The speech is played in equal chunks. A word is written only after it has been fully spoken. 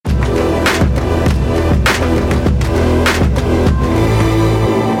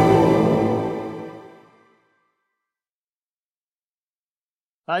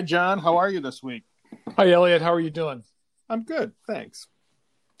Hi, John. How are you this week? Hi, Elliot. How are you doing? I'm good, thanks.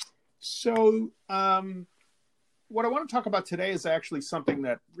 So, what I want to talk about today is actually something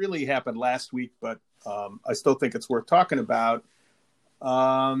that really happened last week, but I still think it's worth talking about.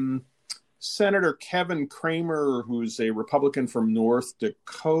 Um, Senator Kevin Cramer, who's a Republican from North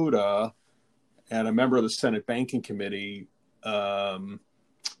Dakota and a member of the Senate Banking Committee,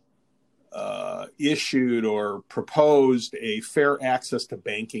 issued or proposed a Fair Access to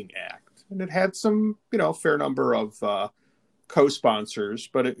Banking Act. And it had some, fair number of co-sponsors,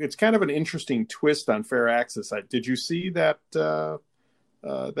 but it's kind of an interesting twist on fair access. Did you see that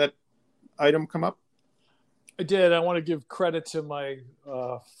item come up? I did. I want to give credit to my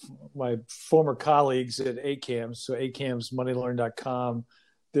former colleagues at ACAMS. So ACAMS, moneylearn.com.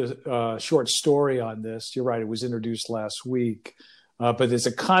 There's a short story on this. You're right. It was introduced last week. But it's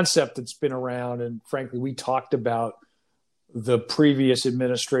a concept that's been around. And frankly, we talked about the previous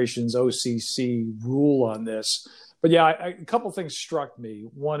administration's OCC rule on this. But yeah, a couple of things struck me.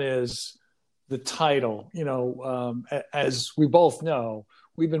 One is the title. As we both know,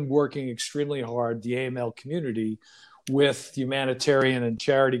 we've been working extremely hard, the AML community, with humanitarian and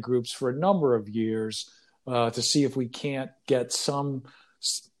charity groups for a number of years to see if we can't get some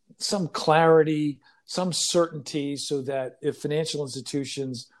clarity, some certainty, so that if financial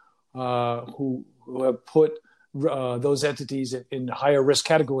institutions who have put those entities in higher risk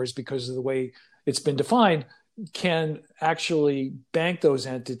categories because of the way it's been defined, can actually bank those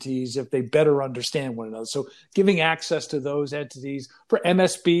entities if they better understand one another. So giving access to those entities for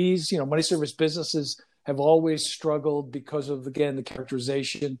MSBs, money service businesses have always struggled because of, again, the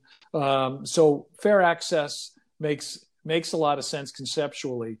characterization. So fair access makes a lot of sense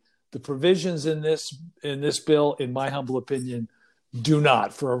conceptually. The provisions in this bill, in my humble opinion, do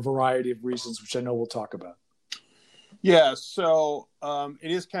not, for a variety of reasons, which I know we'll talk about. Yeah, so it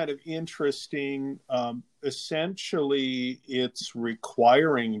is kind of interesting. Essentially, it's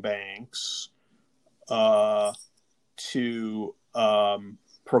requiring banks to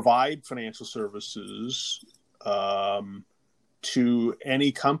provide financial services to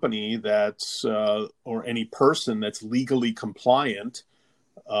any company that's or any person that's legally compliant.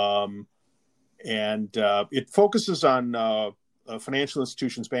 And it focuses on financial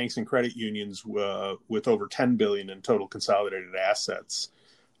institutions, banks, and credit unions with over $10 billion in total consolidated assets.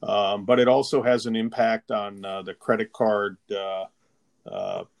 But it also has an impact on the credit card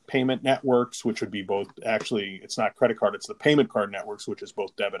payment networks, which would be both. Actually, it's not credit card; it's the payment card networks, which is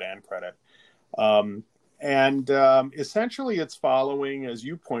both debit and credit. And essentially, it's following, as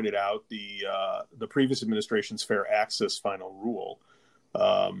you pointed out, the previous administration's Fair Access final rule.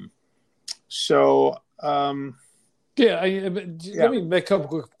 Let me make a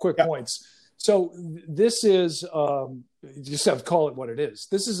couple quick points. So this is, you just have to call it what it is.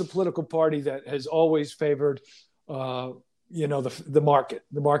 This is a political party that has always favored, the market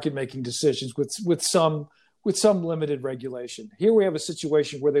making decisions with some limited regulation. Here we have a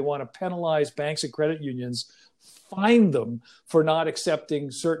situation where they want to penalize banks and credit unions, fine them for not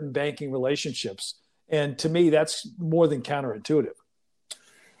accepting certain banking relationships. And to me, that's more than counterintuitive.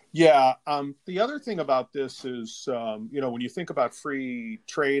 Yeah. The other thing about this is, when you think about free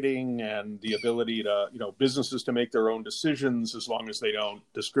trading and the ability to, businesses to make their own decisions as long as they don't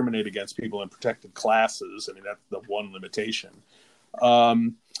discriminate against people in protected classes. I mean, that's the one limitation.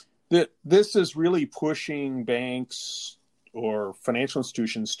 This is really pushing banks or financial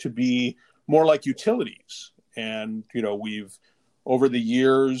institutions to be more like utilities. And, we've, over the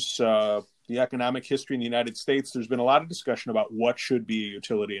years, the economic history in the United States, there's been a lot of discussion about what should be a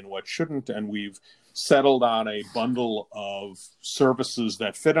utility and what shouldn't. And we've settled on a bundle of services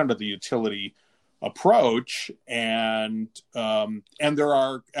that fit under the utility approach. And there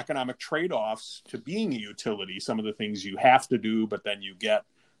are economic trade-offs to being a utility. Some of the things you have to do, but then you get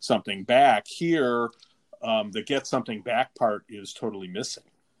something back. Here, the get something back part is totally missing.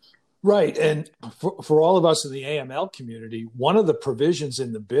 Right. And for all of us in the AML community, one of the provisions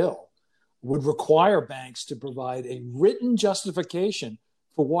in the bill would require banks to provide a written justification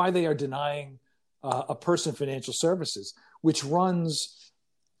for why they are denying a person financial services, which runs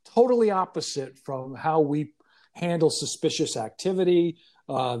totally opposite from how we handle suspicious activity.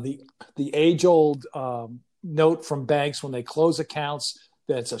 The age-old note from banks when they close accounts,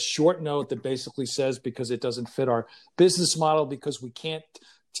 that's a short note that basically says, because it doesn't fit our business model, because we can't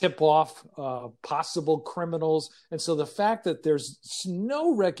tip off possible criminals. And so the fact that there's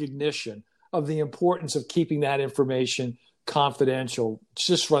no recognition of the importance of keeping that information confidential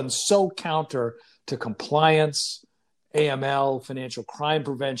just runs so counter to compliance, AML, financial crime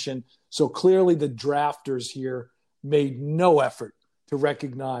prevention. So clearly the drafters here made no effort to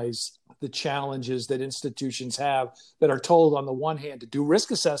recognize the challenges that institutions have that are told, on the one hand, to do risk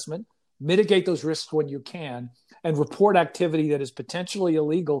assessment, mitigate those risks when you can, and report activity that is potentially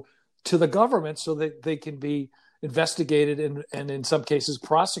illegal to the government so that they can be investigated and in some cases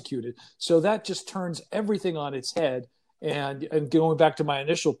prosecuted. So that just turns everything on its head. And going back to my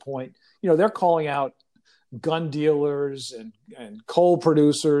initial point, they're calling out gun dealers and coal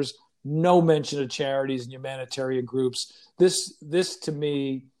producers, no mention of charities and humanitarian groups. This to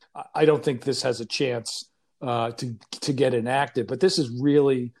me, I don't think this has a chance to get enacted, but this is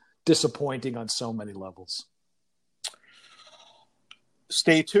really disappointing on so many levels.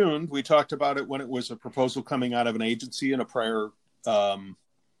 Stay tuned. We talked about it when it was a proposal coming out of an agency in a prior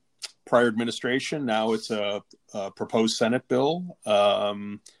administration. Now it's a proposed Senate bill.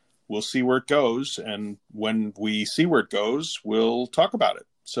 We'll see where it goes. And when we see where it goes, we'll talk about it.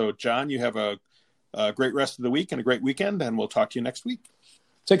 So, John, you have a great rest of the week and a great weekend, and we'll talk to you next week.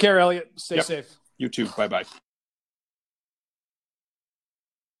 Take care, Elliot. Stay safe. You too. Bye-bye.